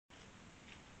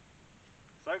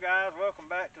So guys, welcome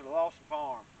back to the Lawson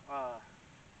farm.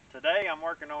 Today I'm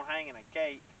working on hanging a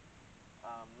gate.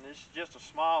 This is just a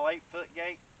small 8-foot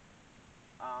gate.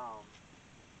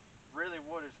 Really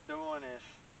what it's doing is,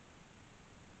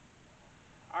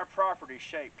 our property's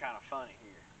shaped kind of funny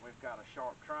here. We've got a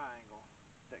sharp triangle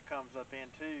that comes up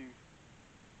into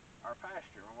our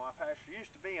pasture. Well, my pasture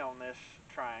used to be on this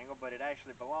triangle, but it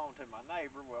actually belonged to my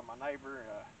neighbor. Well, my neighbor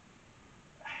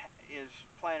is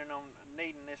planning on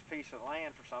needing this piece of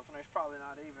land for something. It's probably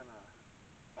not even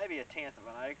maybe a tenth of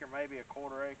an acre, maybe a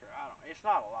quarter acre. I don't. It's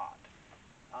not a lot.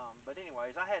 But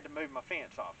anyways, I had to move my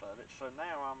fence off of it, so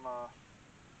now I'm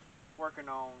working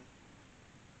on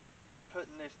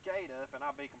putting this gate up, and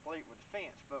I'll be complete with the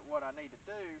fence. But what I need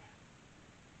to do,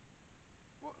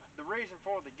 well, the reason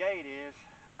for the gate is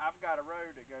I've got a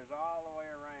road that goes all the way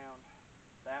around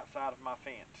the outside of my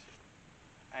fence.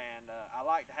 And I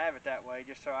like to have it that way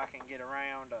just so I can get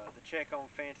around to check on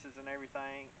fences and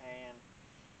everything. And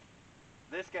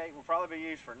this gate will probably be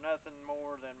used for nothing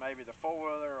more than maybe the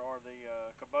four-wheeler or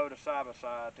the Kubota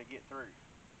side-by-side to get through.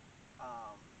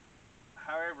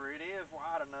 However, it is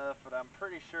wide enough, but I'm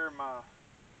pretty sure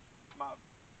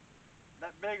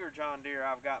that bigger John Deere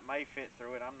I've got may fit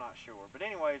through it. I'm not sure. But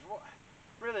anyways,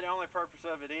 really the only purpose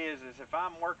of it is if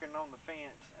I'm working on the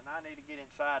fence and I need to get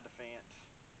inside the fence,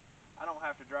 I don't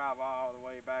have to drive all the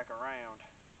way back around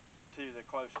to the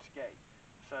closest gate.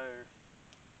 So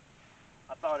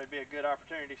I thought it'd be a good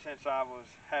opportunity, since I was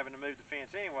having to move the fence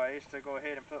anyways, to go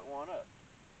ahead and put one up.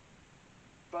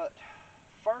 But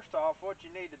first off, what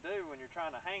you need to do when you're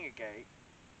trying to hang a gate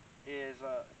is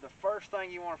the first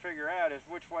thing you want to figure out is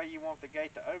which way you want the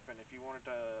gate to open. If you want it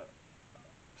to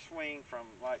swing from,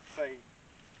 like, say,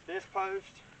 this post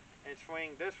and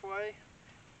swing this way,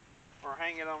 or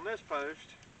hang it on this post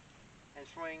and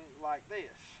swing like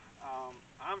this.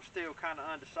 I'm still kind of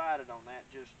undecided on that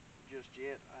just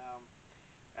yet.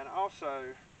 And also,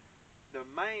 the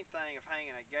main thing of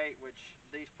hanging a gate, which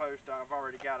these posts I've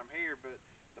already got them here, but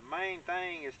the main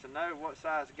thing is to know what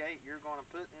size gate you're going to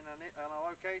put in a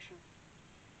location.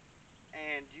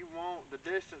 And you want the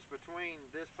distance between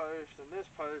this post and this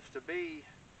post to be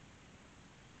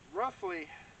roughly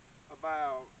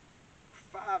about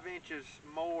 5 inches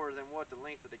more than what the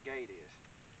length of the gate is.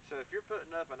 So if you're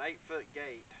putting up an 8-foot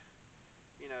gate,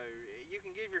 you know, you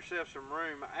can give yourself some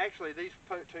room. Actually, these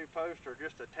two posts are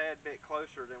just a tad bit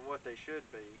closer than what they should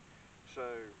be. So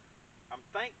I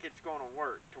think it's going to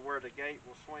work to where the gate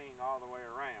will swing all the way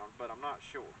around, but I'm not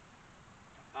sure.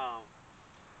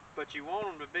 But you want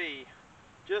them to be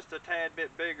just a tad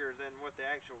bit bigger than what the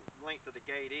actual length of the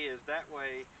gate is. That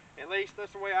way, at least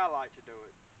that's the way I like to do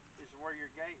it, is where your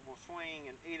gate will swing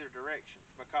in either direction.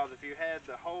 Because if you had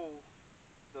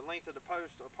the length of the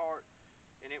post apart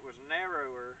and it was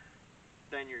narrower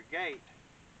than your gate,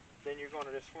 then you're going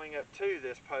to just swing up to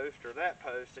this post or that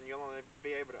post, and you'll only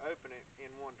be able to open it in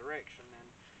one direction. And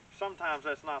sometimes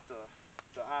that's not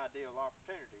the ideal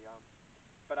opportunity.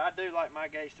 But I do like my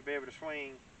gates to be able to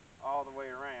swing all the way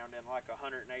around in like a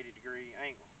 180-degree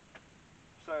angle.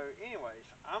 So anyways,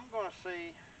 I'm going to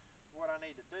see what I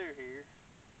need to do here.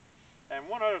 And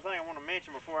one other thing I want to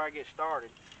mention before I get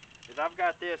started is I've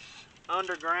got this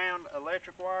underground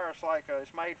electric wire. It's like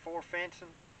it's made for fencing.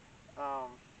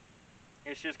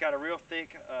 It's just got a real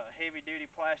thick, heavy-duty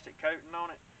plastic coating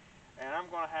on it, and I'm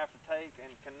going to have to take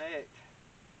and connect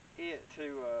it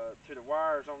to the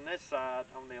wires on this side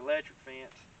on the electric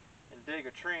fence, and dig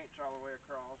a trench all the way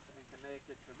across and connect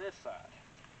it to this side.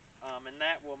 And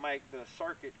that will make the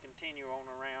circuit continue on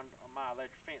around my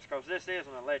electric fence, because this is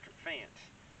an electric fence.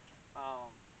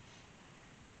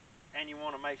 And you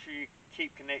want to make sure you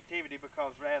keep connectivity,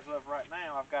 because as of right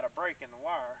now I've got a break in the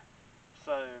wire,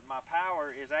 so my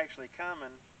power is actually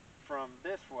coming from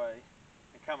this way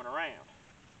and coming around.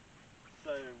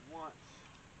 So once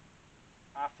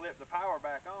I flip the power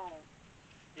back on,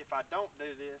 if I don't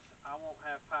do this, I won't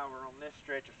have power on this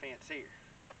stretch of fence here.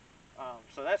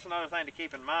 So that's another thing to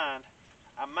keep in mind.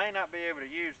 I may not be able to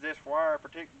use this wire,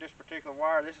 this particular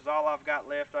wire. This is all I've got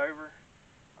left over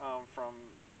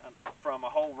from a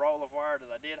whole roll of wire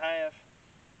that I did have.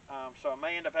 So I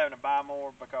may end up having to buy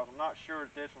more, because I'm not sure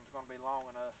that this one's going to be long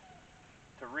enough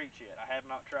to reach it. I have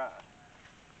not tried.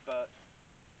 But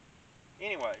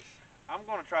anyways, I'm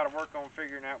going to try to work on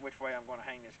figuring out which way I'm going to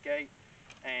hang this gate,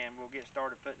 and we'll get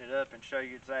started putting it up and show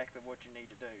you exactly what you need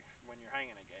to do when you're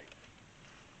hanging a gate.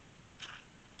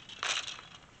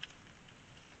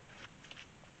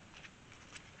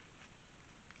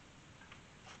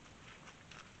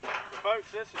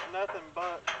 Folks, this is nothing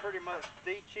but pretty much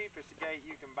the cheapest gate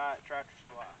you can buy at Tractor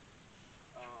Supply.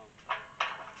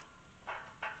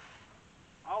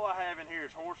 All I have in here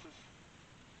is horses,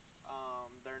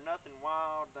 They're nothing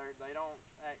wild. They don't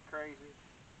act crazy.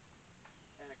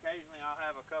 And occasionally I'll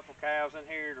have a couple cows in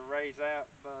here to raise out,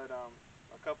 but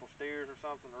a couple steers or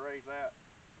something to raise out.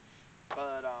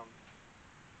 But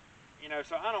you know,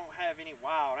 so I don't have any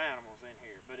wild animals in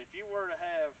here. But if you were to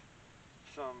have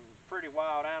some pretty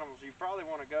wild animals, you probably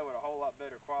want to go with a whole lot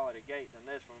better quality gate than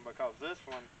this one, because this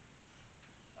one,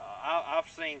 I've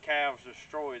seen calves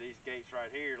destroy these gates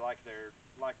right here like they're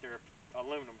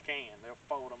aluminum can. They'll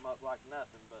fold them up like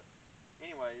nothing. But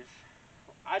anyways,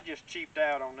 I just cheaped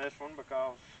out on this one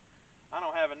because I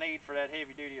don't have a need for that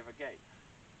heavy duty of a gate.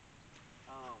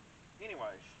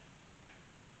 Anyways,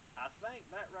 I think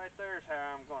that right there is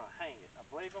how I'm going to hang it. I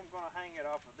believe I'm going to hang it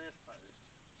off of this post.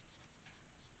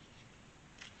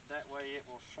 That way it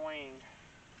will swing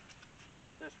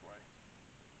this way.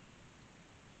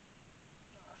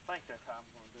 I think that's how I'm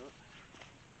going to do it.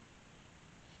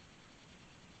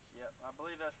 Yep, I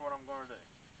believe that's what I'm going to do.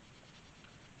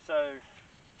 So,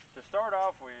 to start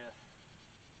off with,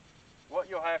 what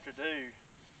you'll have to do,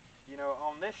 you know,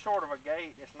 on this short of a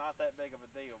gate, it's not that big of a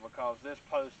deal because this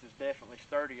post is definitely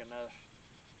sturdy enough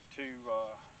to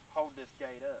hold this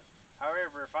gate up.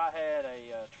 However, if I had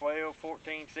a 12,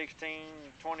 14, 16,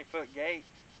 20 foot gate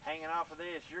hanging off of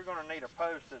this, you're going to need a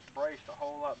post that's braced a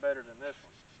whole lot better than this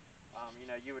one. You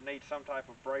know, you would need some type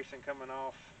of bracing coming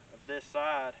off of this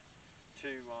side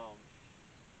to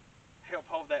help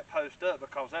hold that post up,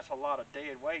 because that's a lot of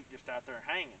dead weight just out there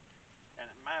hanging. And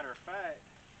as a matter of fact,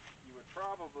 you would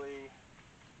probably,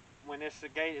 when the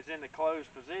gate is in the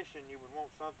closed position, you would want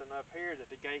something up here that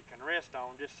the gate can rest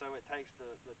on, just so it takes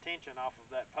the tension off of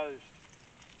that post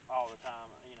all the time,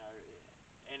 you know,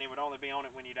 and it would only be on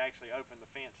it when you'd actually open the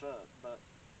fence up. But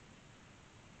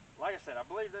like I said, I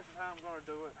believe this is how I'm going to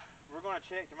do it. We're going to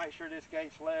check to make sure this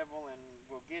gate's level, and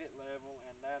we'll get it level,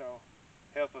 and that'll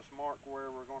help us mark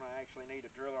where we're going to actually need to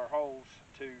drill our holes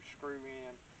to screw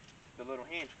in the little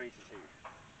hinge pieces here.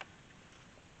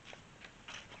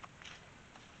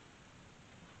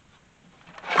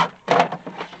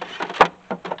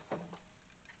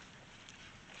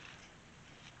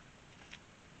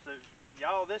 So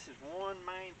y'all, this is one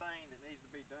main thing that needs to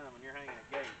be done when you're hanging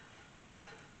a gate,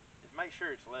 is make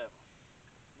sure it's level.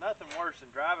 Nothing worse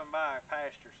than driving by a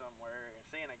pasture somewhere and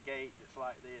seeing a gate that's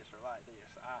like this or like this.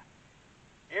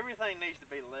 Everything needs to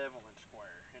be level and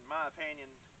square. In my opinion,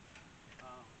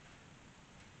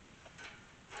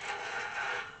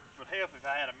 it would help if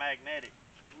I had a magnetic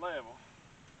level.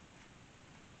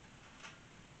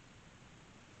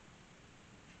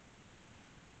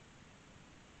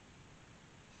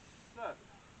 So,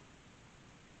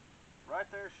 right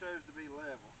there shows to be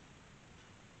level.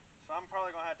 So I'm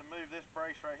probably going to have to move this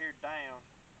brace right here down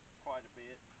quite a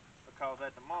bit, because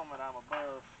at the moment I'm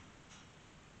above,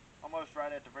 almost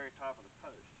right at the very top of the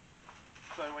post.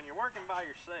 So when you're working by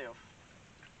yourself,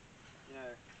 you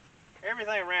know,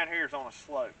 everything around here is on a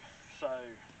slope. So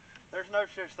there's no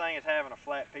such thing as having a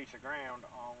flat piece of ground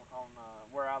on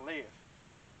where I live.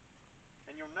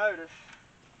 And you'll notice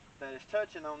that it's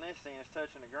touching on this end, it's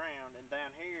touching the ground, and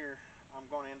down here I'm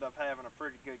going to end up having a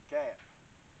pretty good gap.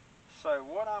 So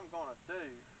what I'm going to do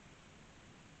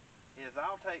is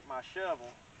I'll take my shovel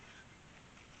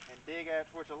and dig out,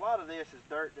 which a lot of this is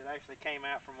dirt that actually came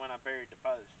out from when I buried the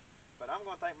post. But I'm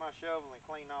going to take my shovel and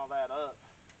clean all that up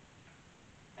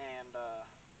and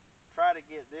try to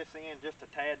get this end just a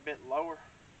tad bit lower.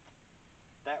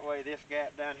 That way this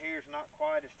gap down here is not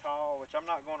quite as tall, which I'm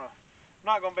not going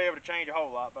to be able to change a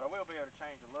whole lot, but I will be able to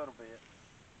change a little bit.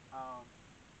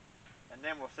 And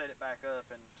then we'll set it back up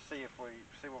and see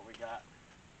what we got.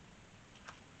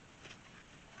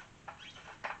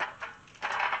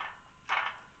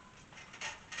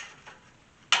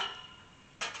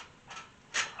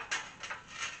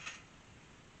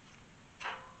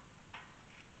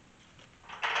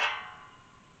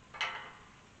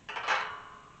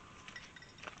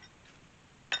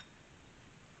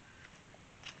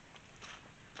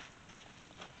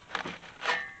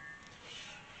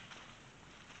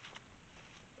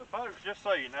 Folks, just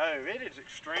so you know, it is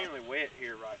extremely wet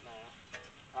here right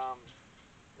now.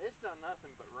 It's done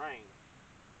nothing but rain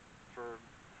for,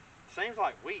 seems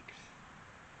like weeks.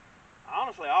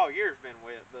 Honestly, all year's been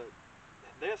wet, but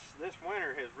this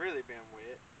winter has really been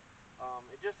wet.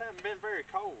 It just hasn't been very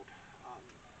cold.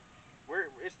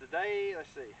 It's the day,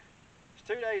 let's see, it's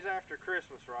 2 days after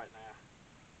Christmas right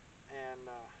now, and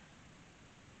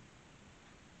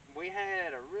we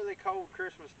had a really cold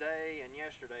Christmas day, and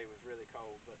yesterday was really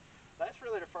cold, but that's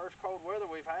really the first cold weather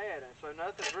we've had, and so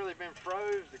nothing's really been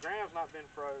froze. The ground's not been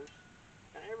froze,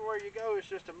 and everywhere you go it's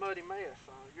just a muddy mess.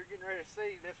 You're getting ready to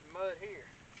see this mud here.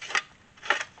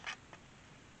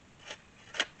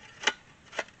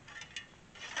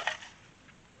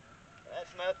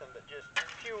 nothing but just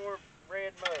pure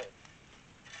red mud.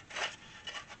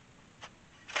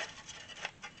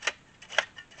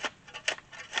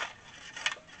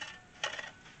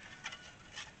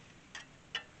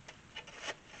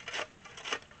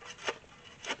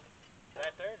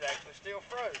 That there is actually still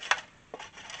frozen.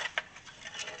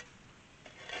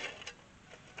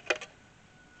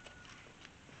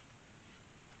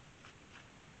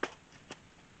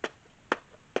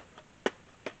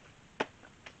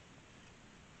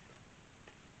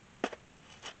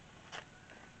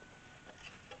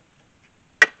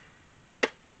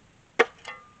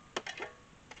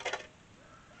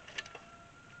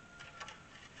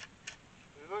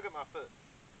 Look at my foot.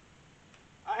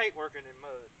 I hate working in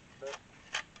mud, but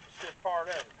it's just part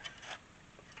of it.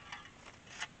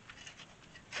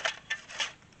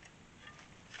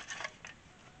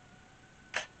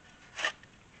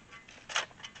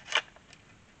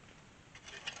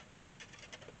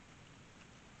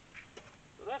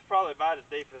 So that's probably about as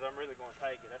deep as I'm really going to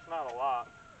take it. That's not a lot,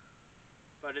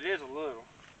 but it is a little.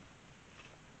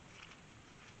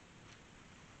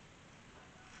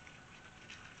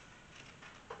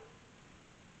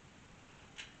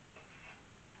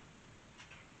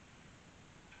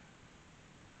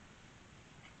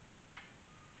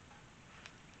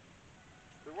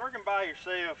 But working by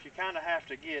yourself, you kind of have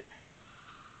to get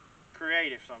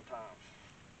creative sometimes.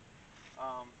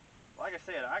 Like I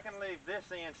said, I can leave this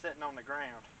end sitting on the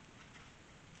ground,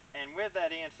 and with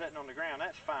that end sitting on the ground,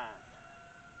 that's fine.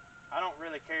 I don't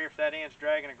really care if that end's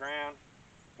dragging the ground.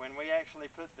 When we actually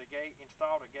put the gate,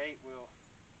 install the gate, we'll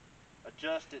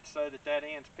adjust it so that that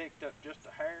end's picked up just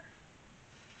a hair.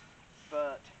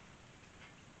 But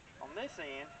on this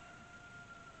end,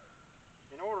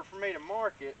 in order for me to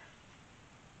mark it,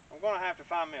 I'm going to have to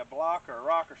find me a block or a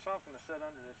rock or something to set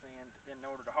under this end in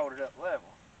order to hold it up level.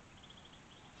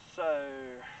 So,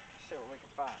 let's see what we can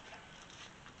find.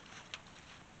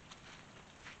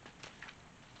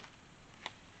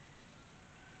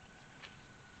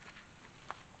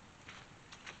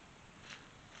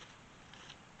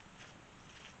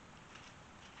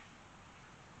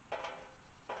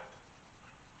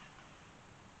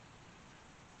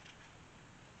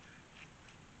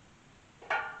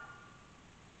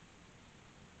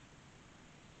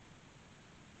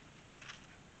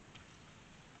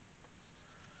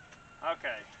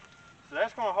 Okay, so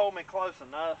that's going to hold me close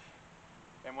enough,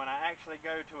 and when I actually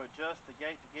go to adjust the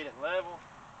gate to get it level,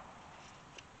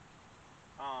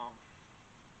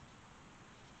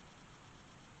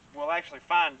 we'll actually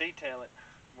fine detail it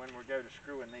when we go to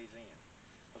screwing these in.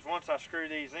 Because once I screw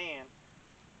these in,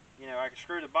 you know, I can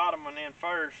screw the bottom one in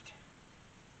first,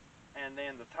 and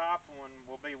then the top one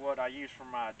will be what I use for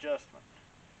my adjustment.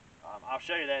 I'll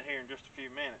show you that here in just a few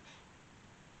minutes.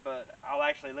 But I'll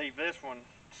actually leave this one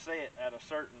set at a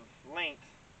certain length,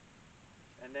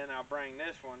 and then I'll bring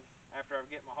this one, after I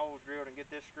get my holes drilled and get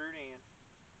this screwed in,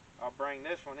 I'll bring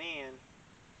this one in,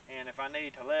 and if I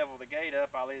need to level the gate up,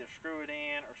 I'll either screw it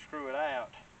in or screw it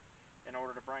out in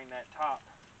order to bring that top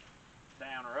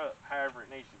down or up, however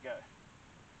it needs to go.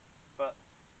 But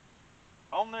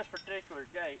on this particular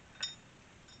gate,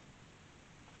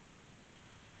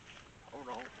 hold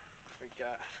on, we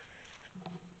got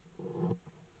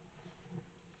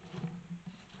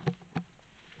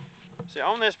see,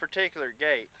 on this particular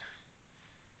gate,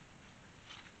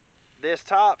 this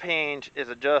top hinge is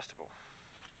adjustable.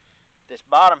 This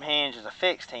bottom hinge is a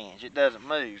fixed hinge. It doesn't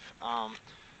move.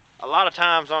 A lot of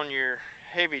times on your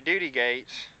heavy duty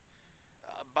gates,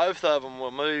 both of them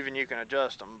will move and you can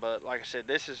adjust them. But like I said,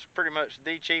 this is pretty much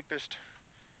the cheapest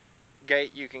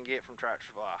gate you can get from Tractor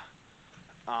Supply.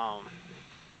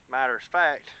 Matter of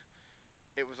fact,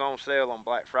 it was on sale on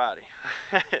Black Friday.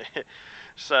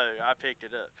 So I picked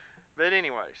it up. But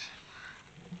anyways,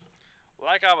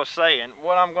 like I was saying,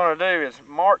 what I'm going to do is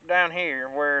mark down here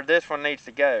where this one needs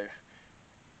to go.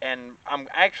 And I'm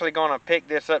actually going to pick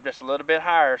this up just a little bit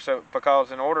higher, so because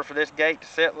in order for this gate to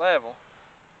sit level,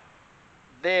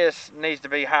 this needs to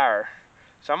be higher.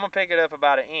 So I'm going to pick it up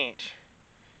about 1 inch,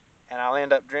 and I'll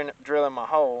end up drilling my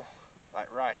hole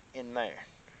like right in there.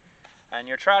 And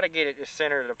you'll try to get it as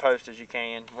centered to the post as you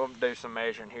can. We'll do some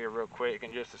measuring here real quick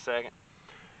in just a second.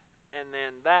 And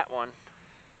then that one,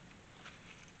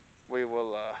 we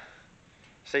will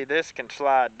see, this can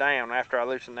slide down after I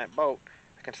loosen that bolt.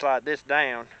 I can slide this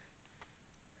down,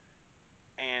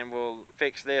 and we'll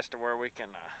fix this to where we can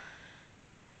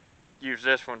use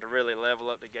this one to really level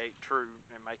up the gate true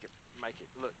and make it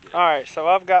look good. All right, so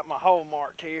I've got my hole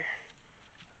marked here,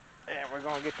 and we're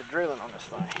going to get to drilling on this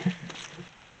thing.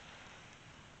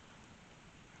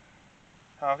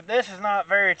 This is not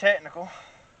very technical,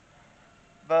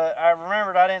 But I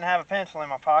remembered I didn't have a pencil in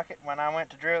my pocket when I went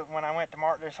to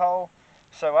mark this hole.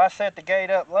 So I set the gate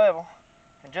up level,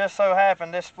 and just so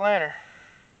happened this splinter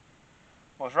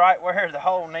was right where the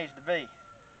hole needs to be.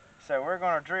 So we're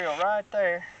going to drill right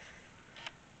there.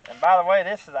 And by the way,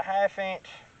 this is a 1/2 inch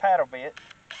paddle bit,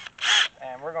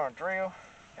 and we're going to drill.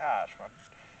 Gosh, my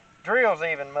drill's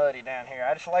even muddy down here.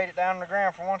 I just laid it down on the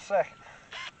ground for 1 second.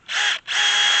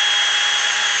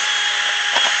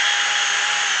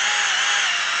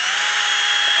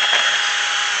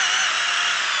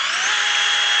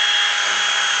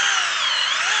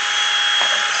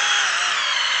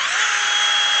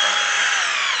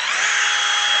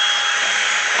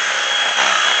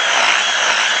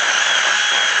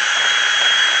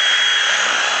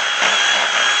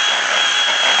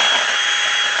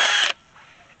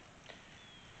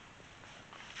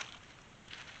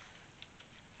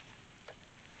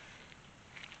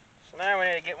 So now we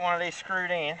need to get one of these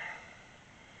screwed in.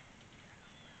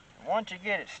 And once you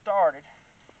get it started,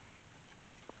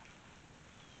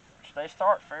 which they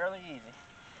start fairly easy,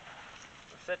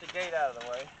 we'll set the gate out of the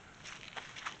way.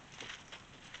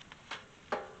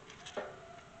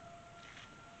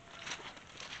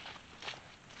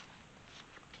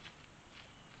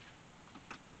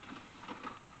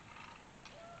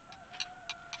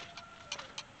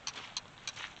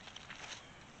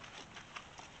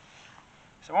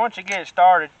 So once you get it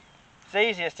started, it's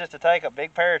easiest just to take a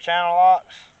big pair of channel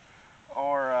locks,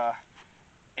 or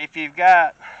if you've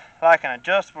got like an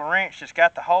adjustable wrench that's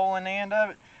got the hole in the end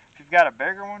of it, if you've got a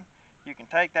bigger one, you can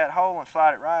take that hole and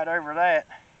slide it right over that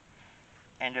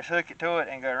and just hook it to it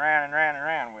and go round and round and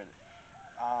round with it.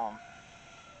 I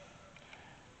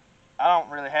don't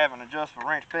really have an adjustable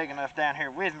wrench big enough down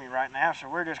here with me right now, so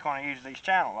we're just going to use these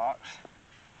channel locks,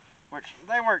 which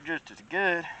they work just as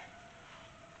good,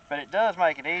 but it does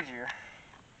make it easier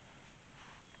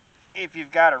if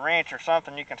you've got a wrench or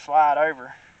something you can slide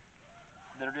over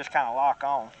that'll just kind of lock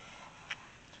on.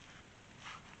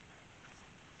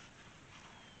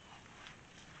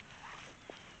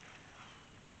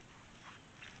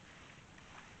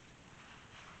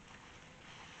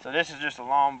 So this is just a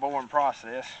long boring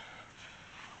process.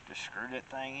 Just screw that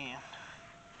thing in.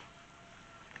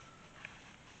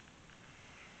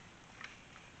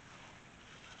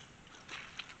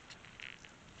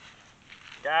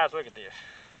 Guys, look at this.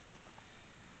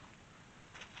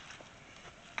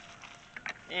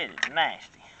 It is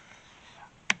nasty.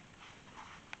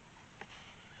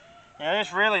 Now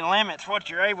this really limits what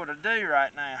you're able to do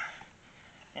right now.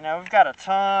 You know, we've got a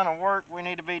ton of work we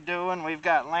need to be doing. We've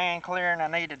got land clearing I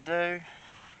need to do.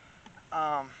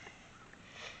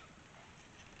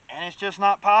 And it's just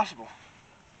not possible.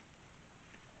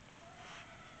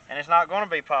 And it's not going to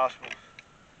be possible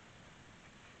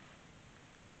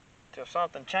till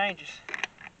something changes.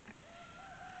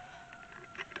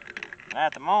 And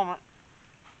at the moment,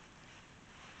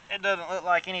 it doesn't look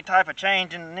like any type of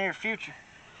change in the near future.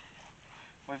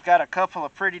 We've got a couple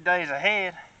of pretty days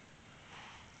ahead,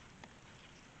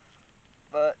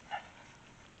 but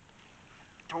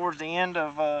towards the end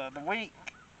of the week,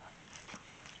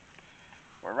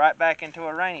 we're right back into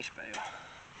a rainy spell.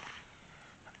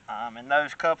 And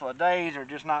those couple of days are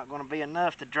just not going to be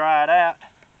enough to dry it out,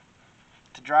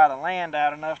 to dry the land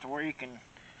out enough to where you can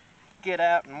get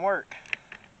out and work.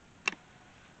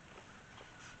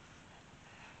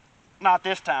 Not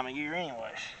this time of year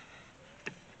anyways.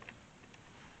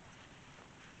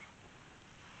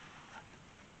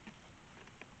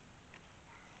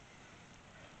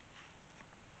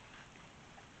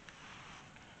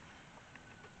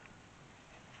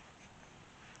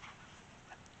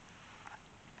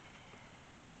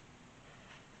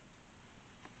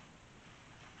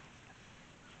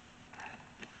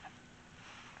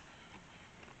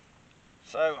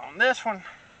 So on this one,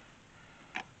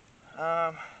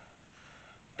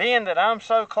 being that I'm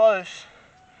so close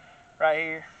right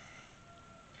here,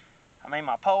 I mean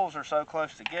my poles are so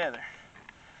close together,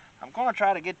 I'm going to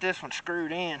try to get this one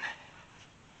screwed in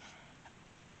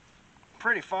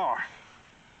pretty far.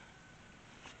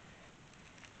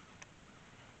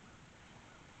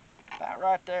 About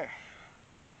right there.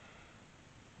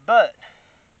 But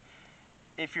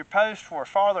if your posts were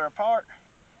farther apart,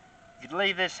 you could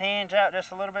leave this hinge out just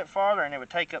a little bit farther and it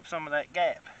would take up some of that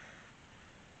gap.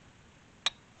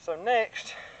 So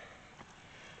next,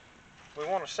 we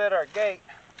want to set our gate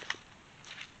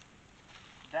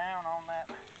down on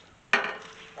that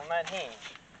hinge.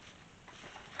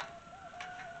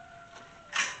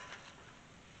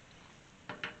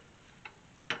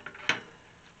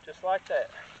 Just like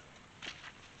that.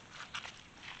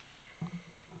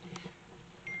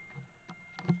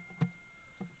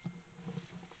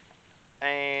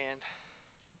 And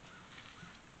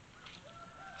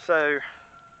so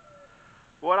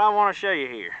what I want to show you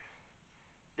here,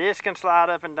 this can slide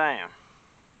up and down.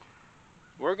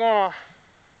 We're gonna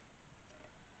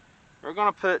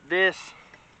put this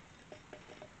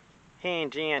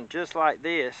hinge in just like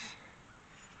this,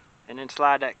 and then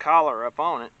slide that collar up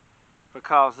on it,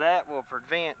 because that will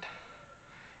prevent,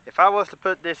 if I was to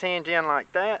put this hinge in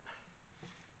like that,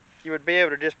 you would be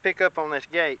able to just pick up on this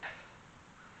gate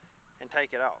and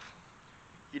take it off.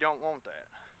 You don't want that.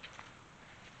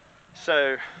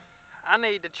 So I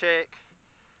need to check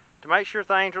to make sure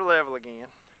things are level again,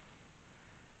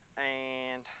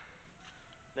 and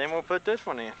then we'll put this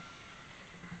one in.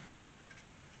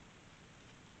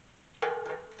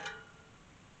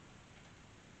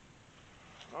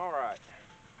 All right.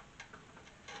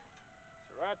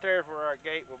 So right there is where our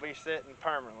gate will be sitting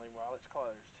permanently while it's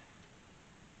closed.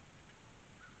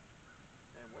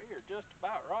 And we are just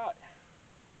about right.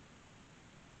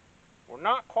 We're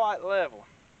not quite level,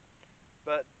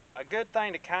 but a good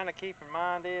thing to kind of keep in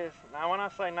mind is, now when I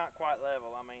say not quite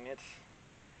level, I mean it's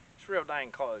real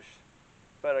dang close.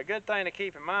 But a good thing to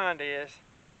keep in mind is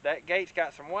that gate's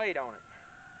got some weight on it.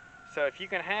 So if you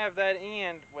can have that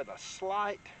end with a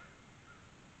slight,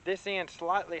 this end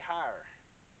slightly higher.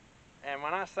 And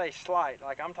when I say slight,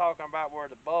 like I'm talking about where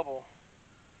the bubble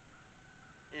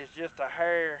is just a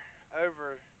hair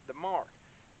over the mark.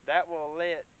 That will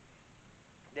let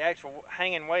the actual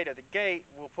hanging weight of the gate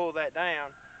will pull that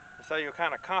down, so you'll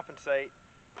kind of compensate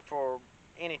for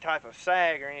any type of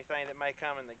sag or anything that may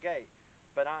come in the gate.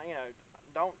 But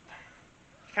don't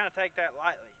kind of take that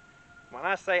lightly. When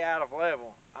I say out of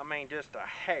level, I mean just a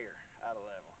hair out of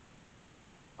level.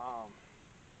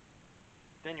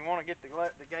 Then you want to get the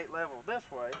gate level this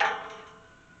way,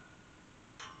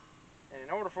 and in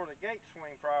order for the gate to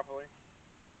swing properly,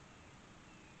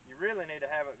 you really need to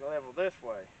have it level this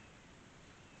way.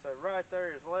 So right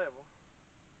there is level.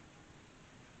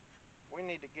 We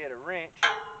need to get a wrench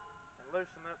and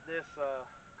loosen up this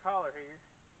collar here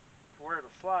to where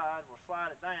it'll slide. We'll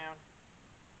slide it down.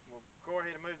 We'll go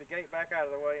ahead and move the gate back out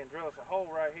of the way and drill us a hole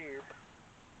right here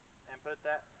and put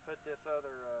this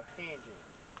other hinge in.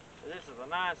 So this is a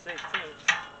 9/16.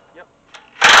 Yep.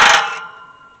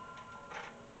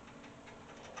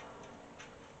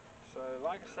 So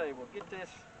like I say, we'll get this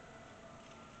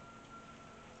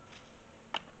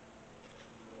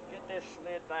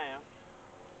slid down.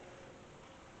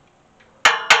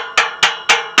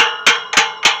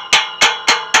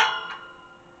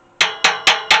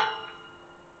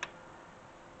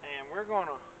 And we're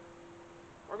gonna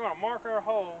mark our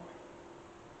hole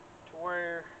to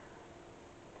where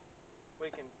we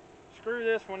can screw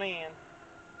this one in and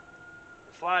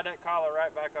slide that collar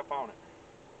right back up on it.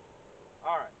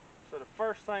 Alright, so the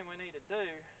first thing we need to do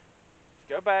is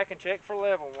go back and check for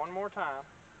level one more time.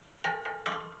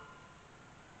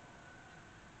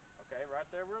 Okay,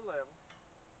 right there we're level.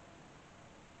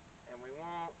 And we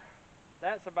want,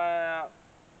 that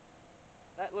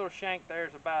little shank there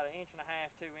is about 1.5 inches,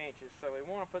 2 inches. So we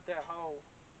want to put that hole,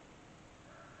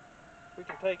 we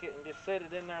can take it and just set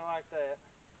it in there like that.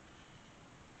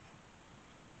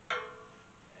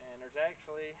 And there's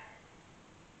actually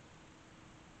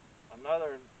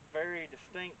another very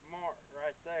distinct mark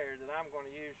right there that I'm going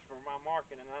to use for my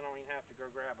marking, and I don't even have to go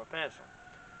grab a pencil.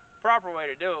 Proper way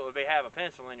to do it would be have a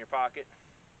pencil in your pocket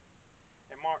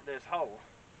and mark this hole.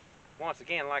 Once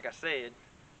again, like I said,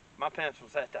 my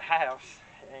pencil's at the house,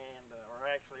 and or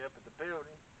actually up at the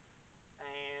building,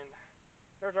 and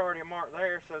there's already a mark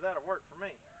there, so that'll work for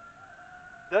me.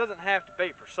 Doesn't have to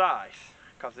be precise,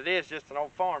 because it is just an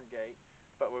old farm gate,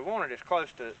 but we want it as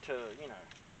close to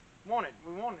we want it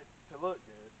to look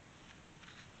good.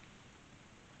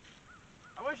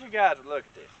 I wish you guys would look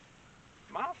at this.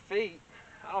 My feet,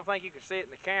 I don't think you can see it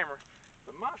in the camera,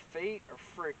 but my feet are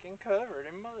freaking covered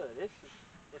in mud. It's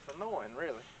annoying,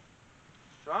 really.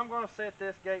 So I'm going to set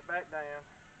this gate back down.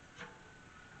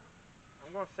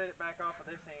 I'm going to set it back off of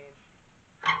this hinge.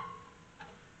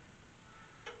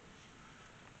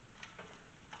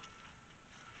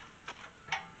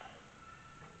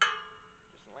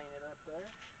 Just lean it up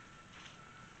there.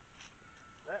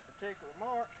 That particular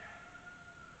mark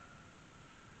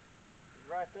is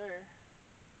right there.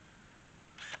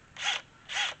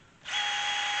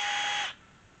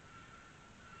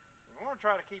 You want to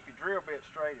try to keep your drill bit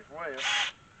straight as well.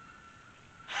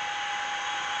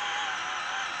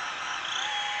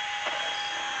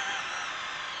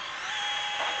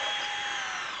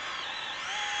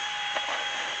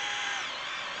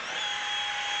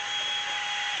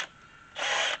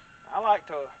 I like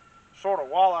to sort of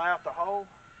wallow out the hole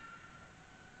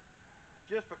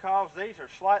just because these are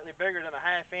slightly bigger than a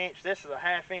 1/2 inch. This is a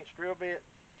 1/2 inch drill bit.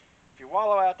 If you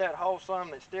wallow out that hole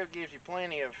some, it still gives you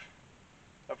plenty of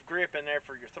grip in there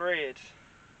for your threads,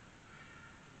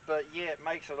 but yet it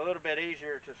makes it a little bit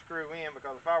easier to screw in,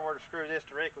 because if I were to screw this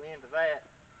directly into that,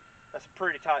 that's a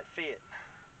pretty tight fit.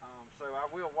 So I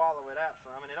will wallow it out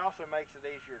some, and it also makes it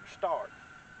easier to start.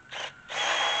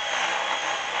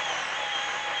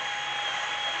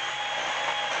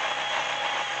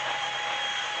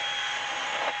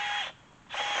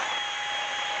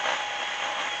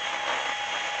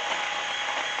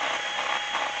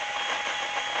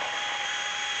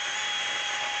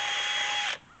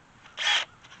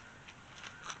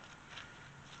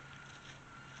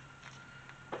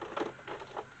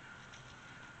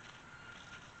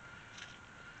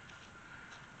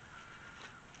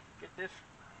 Get this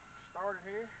started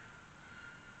here.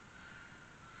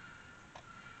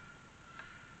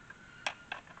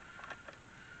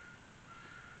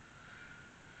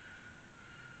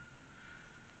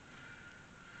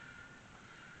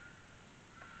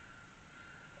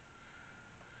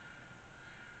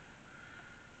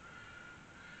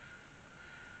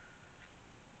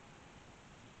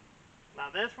 Now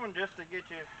this one, just to get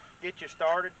you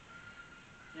started,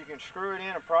 you can screw it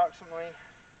in approximately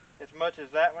as much as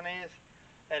that one is.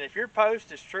 And if your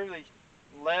post is truly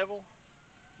level,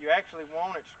 you actually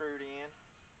want it screwed in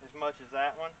as much as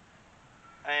that one,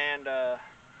 and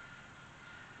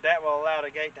that will allow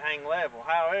the gate to hang level.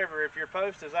 However, if your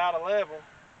post is out of level,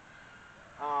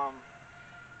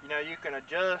 you know, you can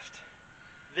adjust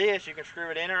this. You can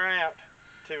screw it in or out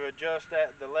to adjust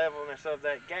the levelness of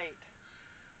that gate,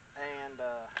 and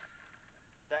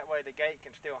that way the gate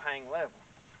can still hang level.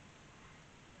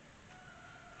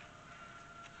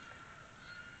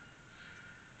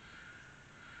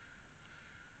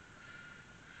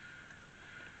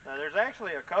 Now there's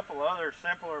actually a couple other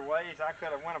simpler ways I could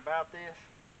have went about this.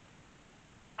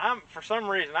 For some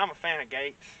reason, I'm a fan of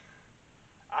gates.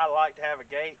 I like to have a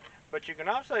gate, but you can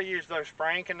also use those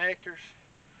spring connectors.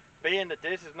 Being that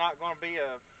this is not going to be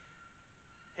a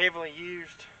heavily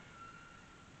used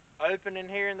opening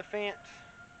here in the fence,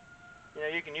 you know,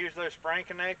 you can use those spring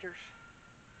connectors,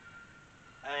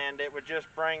 and it would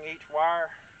just bring each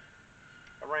wire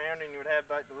around, and you would have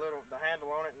like the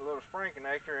handle on it and the little spring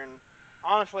connector. And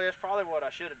honestly, that's probably what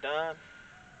I should have done.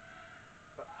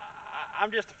 But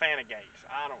I'm just a fan of gates.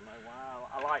 I don't know why.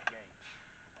 I like gates,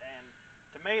 and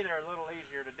to me they're a little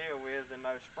easier to deal with than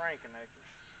those spring connectors.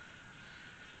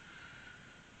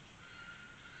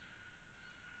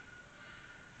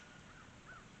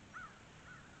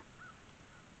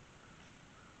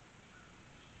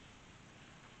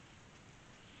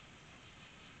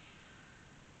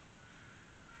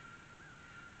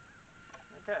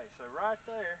 Okay, so right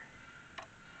there,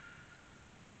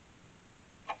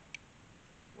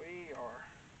 we are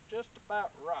just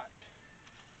about right.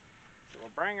 So we'll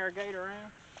bring our gate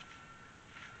around.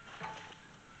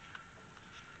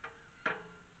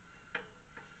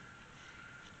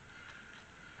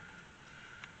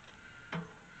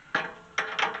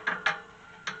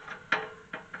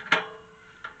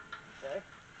 Okay.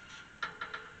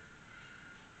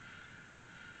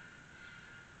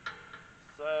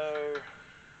 So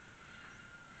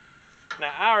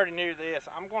now I already knew this.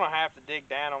 I'm going to have to dig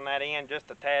down on that end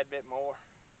just a tad bit more.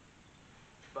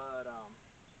 But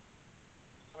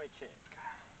let me check.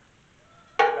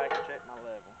 Go back and check my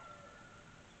level.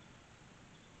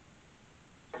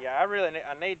 Yeah,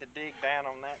 I need to dig down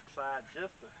on that side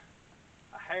just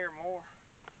a hair more.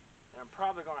 And I'm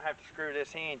probably going to have to screw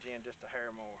this hinge in just a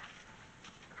hair more.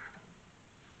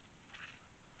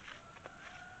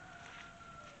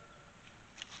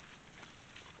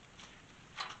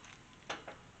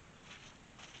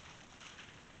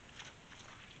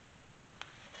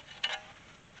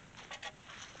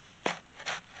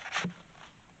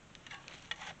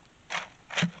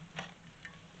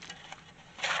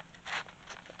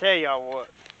 Tell y'all what,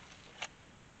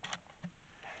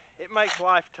 it makes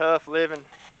life tough living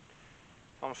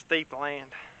on steep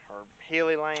land or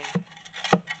hilly land,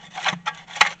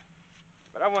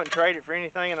 but I wouldn't trade it for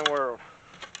anything in the world.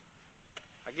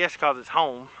 I guess because it's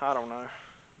home, I don't know,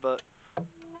 but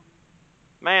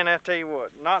man, I tell you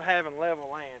what, not having level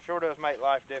land sure does make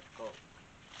life difficult.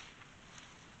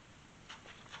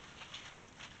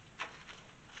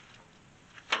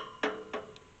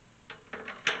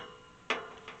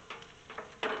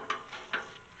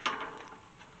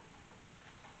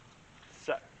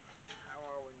 So, how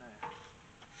are we now?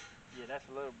 Yeah, that's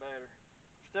a little better.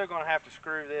 Still gonna have to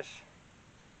screw this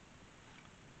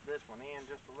one in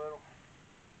just a little.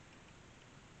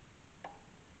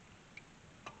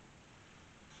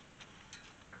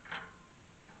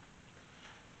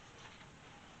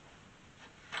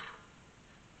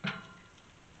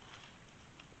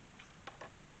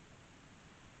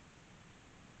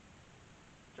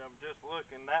 I'm just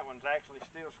looking. That one's actually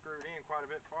still screwed in quite a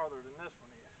bit farther than this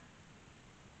one is.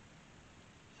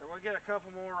 So we'll get a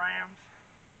couple more rounds.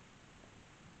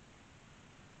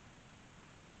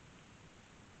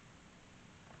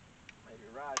 Maybe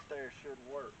right there should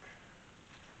work.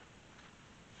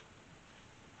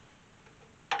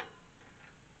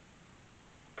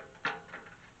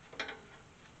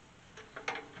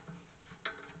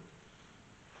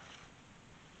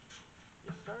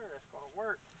 Yes sir, that's going to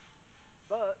work.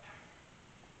 But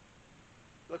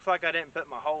looks like I didn't put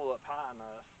my hole up high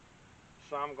enough.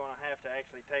 So I'm going to have to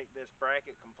actually take this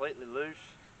bracket completely loose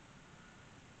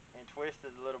and twist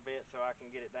it a little bit so I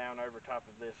can get it down over top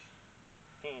of this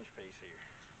hinge piece here.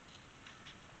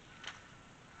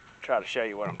 Try to show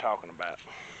you what I'm talking about.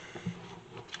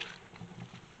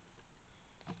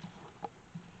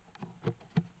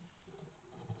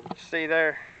 See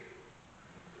there?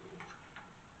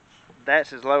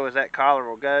 That's as low as that collar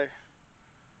will go,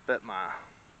 but my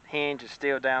hinge is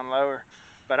still down lower.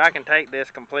 But I can take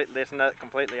this nut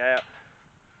completely out,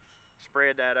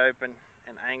 spread that open,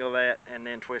 and angle that, and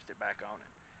then twist it back on it.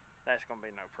 That's going to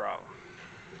be no problem.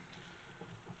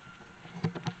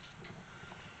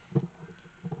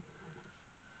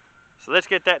 So let's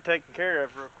get that taken care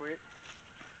of real quick.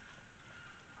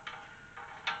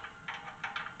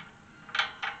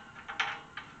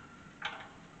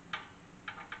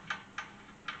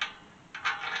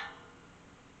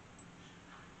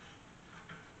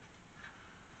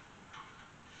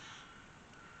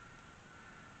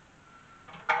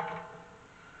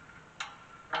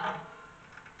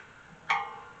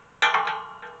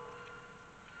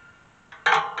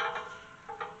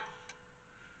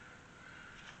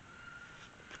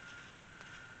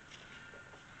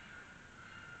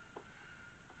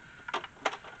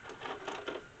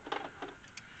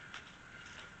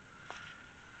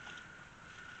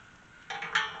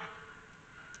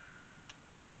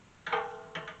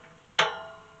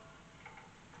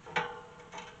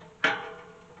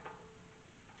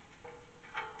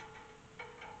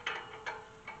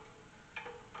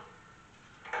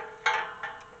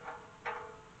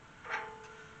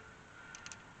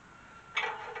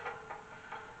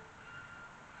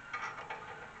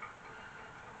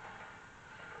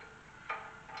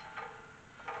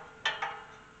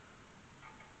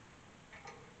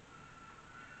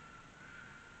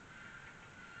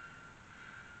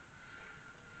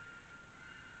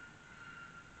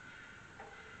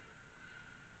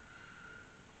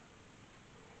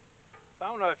 So I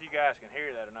don't know if you guys can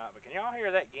hear that or not, but can y'all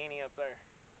hear that guinea up there?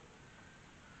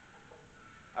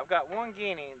 I've got one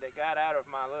guinea that got out of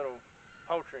my little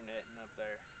poultry netting up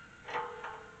there,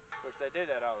 which they do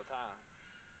that all the time.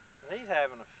 And he's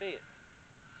having a fit.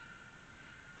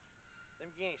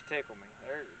 Them guineas tickle me.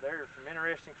 They're some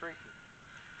interesting creatures.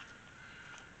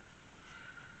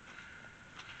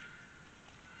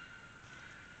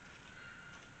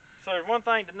 So there's one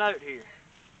thing to note here.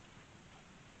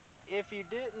 If you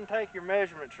didn't take your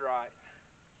measurements right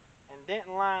and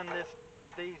didn't line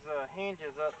these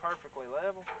hinges up perfectly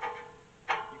level,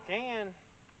 you can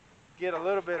get a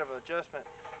little bit of adjustment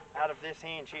out of this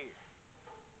hinge here.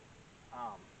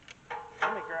 I'm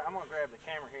going to grab the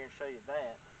camera here and show you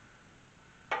that.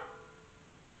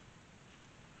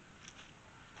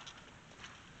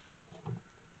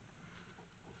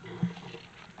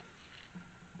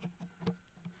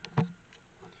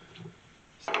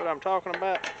 See what I'm talking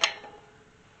about?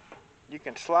 You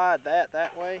can slide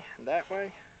that way and that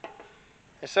way.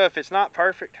 And so if it's not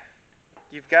perfect,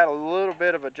 you've got a little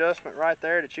bit of adjustment right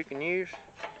there that you can use.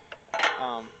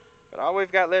 But all we've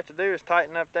got left to do is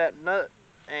tighten up that nut,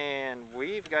 and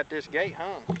we've got this gate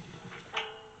hung. In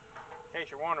case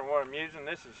you're wondering what I'm using,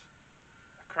 this is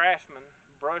a Craftsman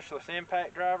brushless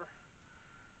impact driver.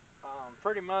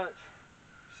 Pretty much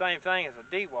same thing as a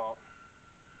DeWalt,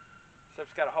 except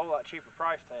it's got a whole lot cheaper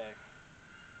price tag.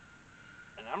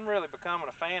 And I'm really becoming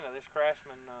a fan of this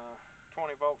Craftsman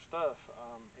 20 volt stuff.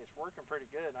 It's working pretty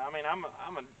good. I mean, I'm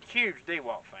a huge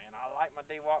DeWalt fan. I like my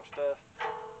DeWalt stuff,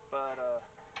 but I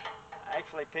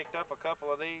actually picked up a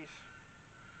couple of these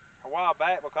a while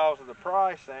back because of the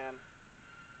price, and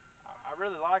I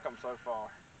really like them so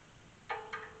far.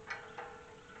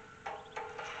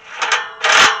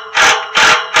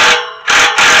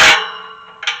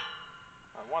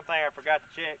 One thing I forgot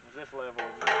to check was this level.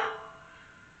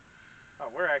 Oh,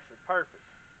 we're actually perfect.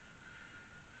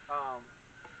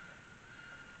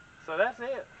 So that's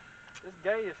it. This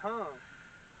gate is hung.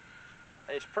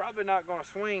 It's probably not going to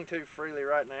swing too freely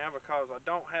right now because I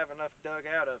don't have enough dug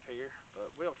out up here,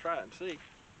 but we'll try and see.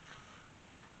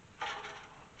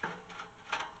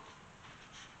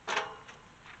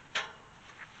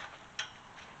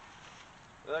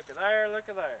 Look at there, look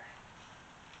at there.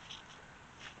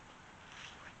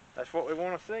 That's what we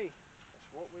want to see.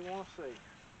 That's what we want to see.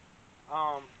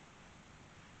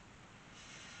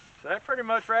 So that pretty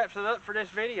much wraps it up for this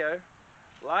video.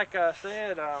 Like I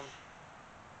said,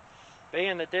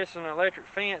 being that this is an electric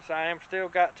fence, I am still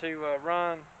got to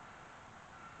run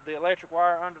the electric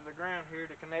wire under the ground here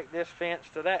to connect this fence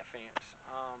to that fence.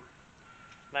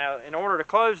 Now, in order to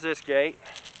close this gate,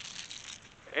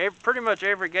 pretty much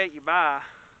every gate you buy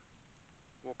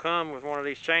will come with one of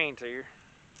these chains here,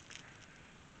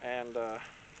 and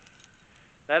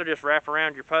that'll just wrap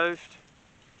around your post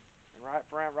and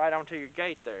right onto your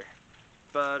gate there.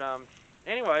 But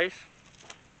anyways,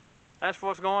 that's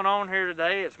what's going on here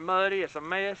today. It's muddy, it's a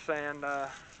mess, and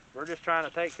we're just trying to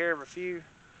take care of a few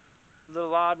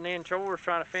little odd and end chores,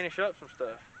 trying to finish up some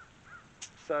stuff.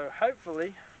 So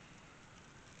hopefully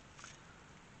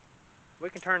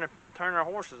we can turn our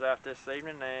horses out this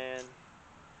evening, and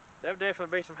there'll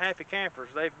definitely be some happy campers.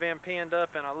 They've been pinned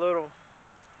up in a little,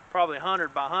 probably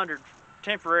 100 by 100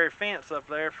 temporary fence up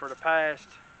there for the past,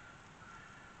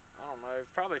 I don't know,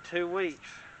 probably 2 weeks,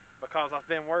 because I've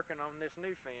been working on this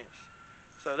new fence.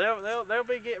 So they'll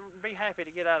be happy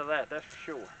to get out of that, that's for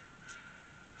sure.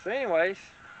 So anyways,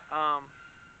 I'm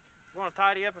going to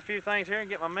tidy up a few things here and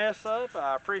get my mess up.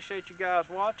 I appreciate you guys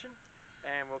watching,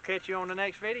 and we'll catch you on the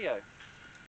next video.